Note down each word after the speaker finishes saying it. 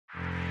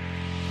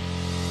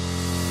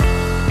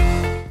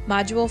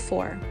Module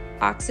 4,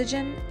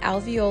 Oxygen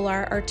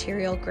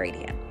Alveolar-Arterial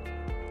Gradient.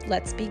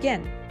 Let's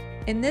begin.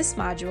 In this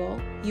module,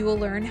 you will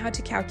learn how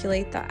to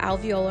calculate the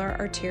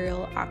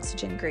alveolar-arterial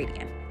oxygen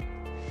gradient.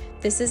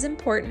 This is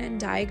important in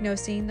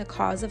diagnosing the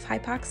cause of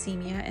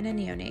hypoxemia in a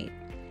neonate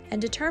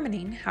and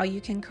determining how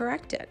you can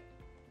correct it.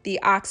 The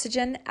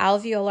oxygen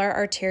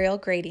alveolar-arterial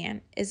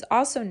gradient is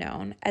also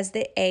known as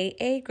the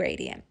AA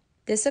gradient.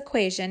 This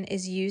equation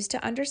is used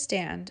to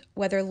understand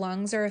whether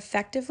lungs are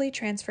effectively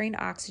transferring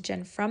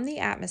oxygen from the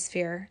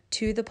atmosphere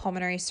to the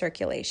pulmonary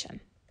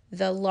circulation.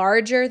 The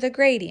larger the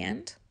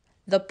gradient,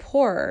 the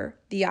poorer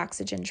the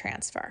oxygen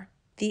transfer.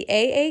 The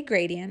AA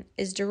gradient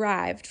is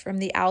derived from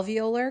the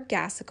alveolar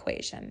gas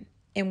equation,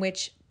 in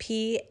which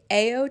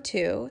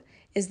PaO2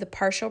 is the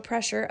partial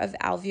pressure of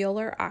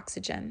alveolar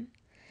oxygen,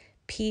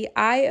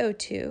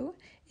 PiO2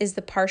 is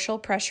the partial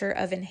pressure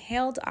of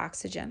inhaled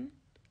oxygen,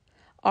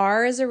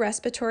 R is a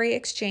respiratory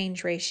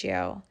exchange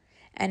ratio,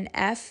 and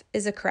F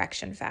is a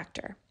correction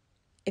factor.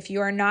 If you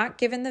are not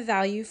given the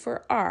value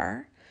for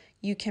R,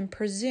 you can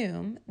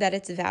presume that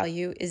its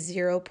value is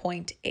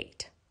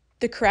 0.8.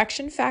 The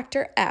correction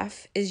factor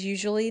F is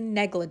usually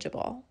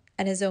negligible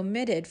and is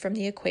omitted from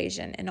the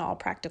equation in all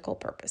practical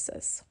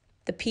purposes.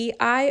 The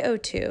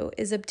PiO2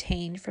 is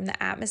obtained from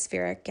the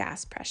atmospheric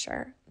gas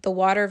pressure, the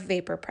water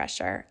vapor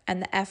pressure,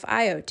 and the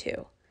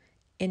FiO2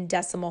 in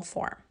decimal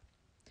form.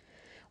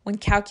 When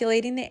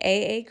calculating the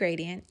AA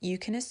gradient, you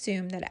can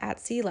assume that at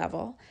sea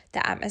level,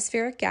 the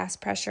atmospheric gas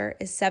pressure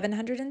is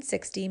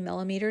 760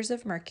 millimeters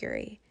of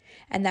mercury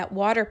and that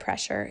water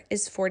pressure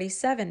is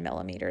 47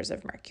 millimeters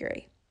of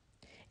mercury.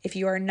 If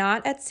you are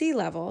not at sea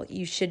level,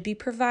 you should be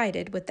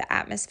provided with the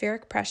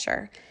atmospheric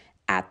pressure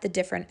at the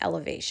different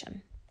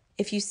elevation.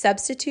 If you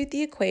substitute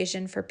the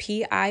equation for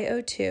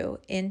PiO2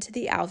 into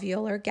the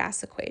alveolar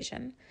gas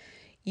equation,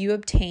 you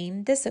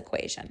obtain this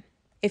equation.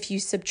 If you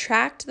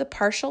subtract the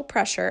partial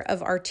pressure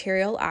of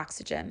arterial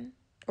oxygen,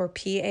 or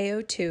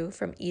PaO2,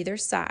 from either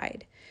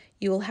side,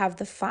 you will have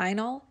the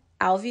final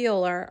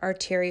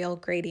alveolar-arterial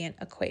gradient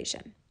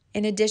equation.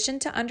 In addition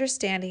to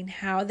understanding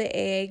how the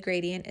AA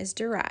gradient is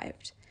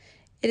derived,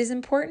 it is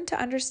important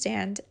to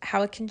understand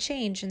how it can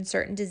change in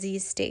certain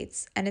disease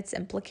states and its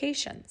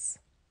implications.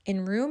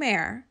 In room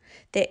air,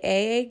 the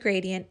AA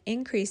gradient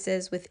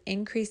increases with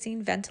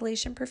increasing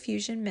ventilation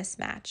perfusion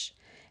mismatch,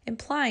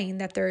 implying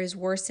that there is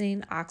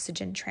worsening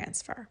oxygen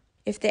transfer.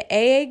 If the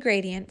AA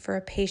gradient for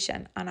a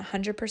patient on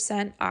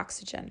 100%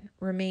 oxygen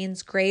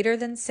remains greater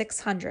than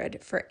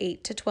 600 for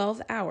 8 to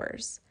 12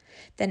 hours,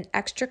 then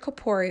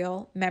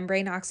extracorporeal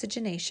membrane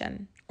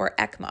oxygenation, or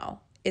ECMO,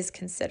 is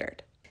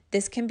considered.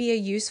 This can be a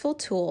useful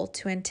tool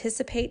to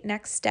anticipate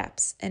next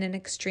steps in an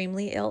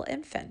extremely ill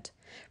infant,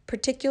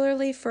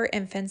 particularly for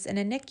infants in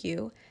a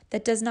NICU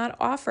that does not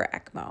offer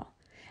ECMO,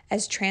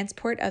 as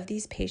transport of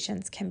these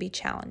patients can be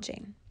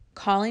challenging.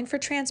 Calling for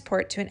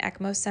transport to an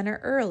ECMO center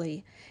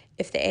early,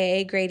 if the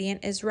AA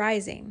gradient is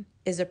rising,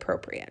 is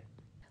appropriate.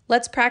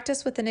 Let's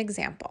practice with an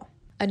example.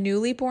 A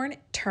newly born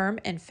term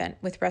infant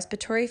with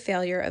respiratory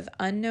failure of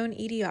unknown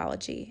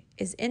etiology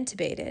is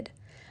intubated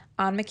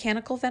on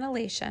mechanical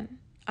ventilation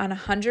on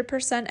 100%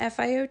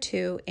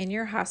 FiO2 in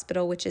your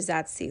hospital, which is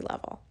at sea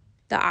level.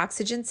 The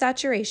oxygen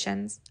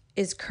saturation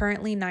is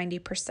currently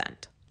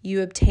 90%.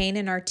 You obtain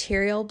an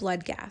arterial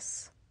blood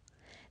gas.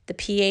 The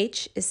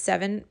pH is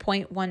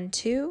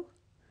 7.12,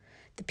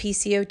 the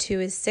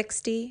PCO2 is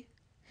 60,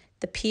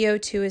 the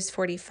PO2 is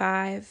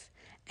 45,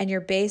 and your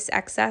base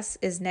excess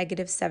is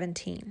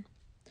 -17.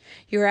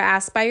 You are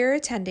asked by your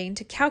attending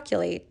to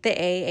calculate the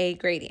AA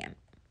gradient.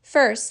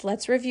 First,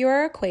 let's review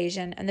our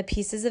equation and the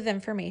pieces of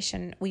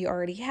information we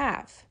already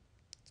have.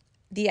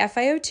 The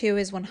FiO2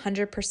 is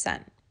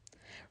 100%.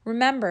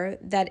 Remember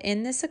that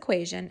in this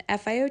equation,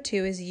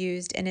 FiO2 is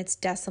used in its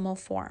decimal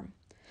form,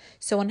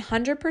 so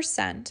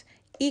 100%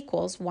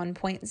 equals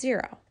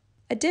 1.0.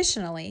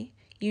 Additionally,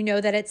 you know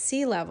that at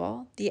sea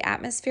level, the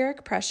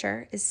atmospheric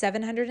pressure is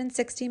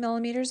 760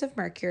 millimeters of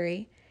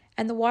mercury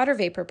and the water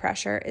vapor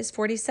pressure is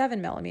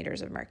 47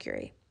 millimeters of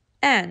mercury.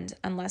 And,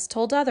 unless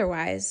told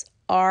otherwise,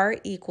 R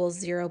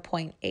equals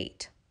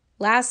 0.8.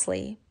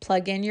 Lastly,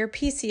 plug in your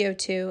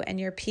PCO2 and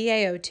your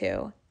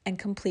PaO2 and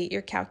complete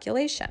your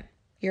calculation.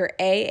 Your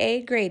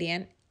AA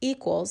gradient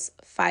equals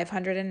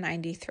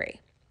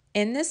 593.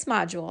 In this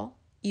module,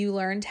 you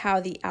learned how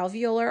the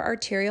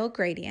alveolar-arterial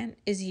gradient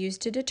is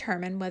used to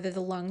determine whether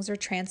the lungs are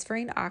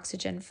transferring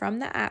oxygen from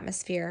the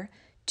atmosphere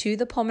to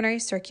the pulmonary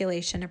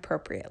circulation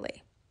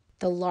appropriately.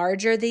 The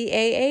larger the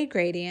AA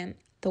gradient,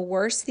 the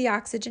worse the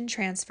oxygen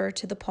transfer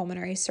to the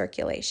pulmonary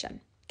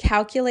circulation.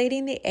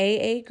 Calculating the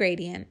AA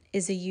gradient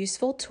is a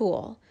useful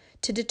tool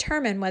to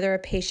determine whether a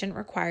patient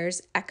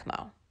requires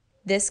ECMO.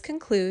 This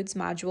concludes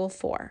Module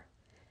 4.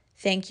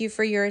 Thank you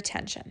for your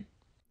attention.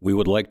 We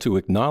would like to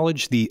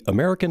acknowledge the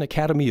American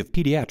Academy of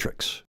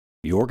Pediatrics,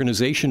 the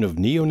Organization of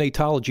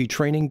Neonatology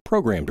Training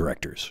Program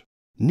Directors,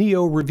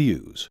 Neo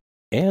Reviews,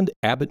 and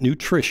Abbott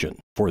Nutrition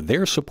for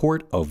their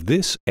support of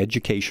this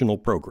educational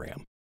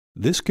program.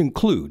 This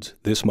concludes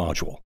this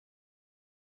module.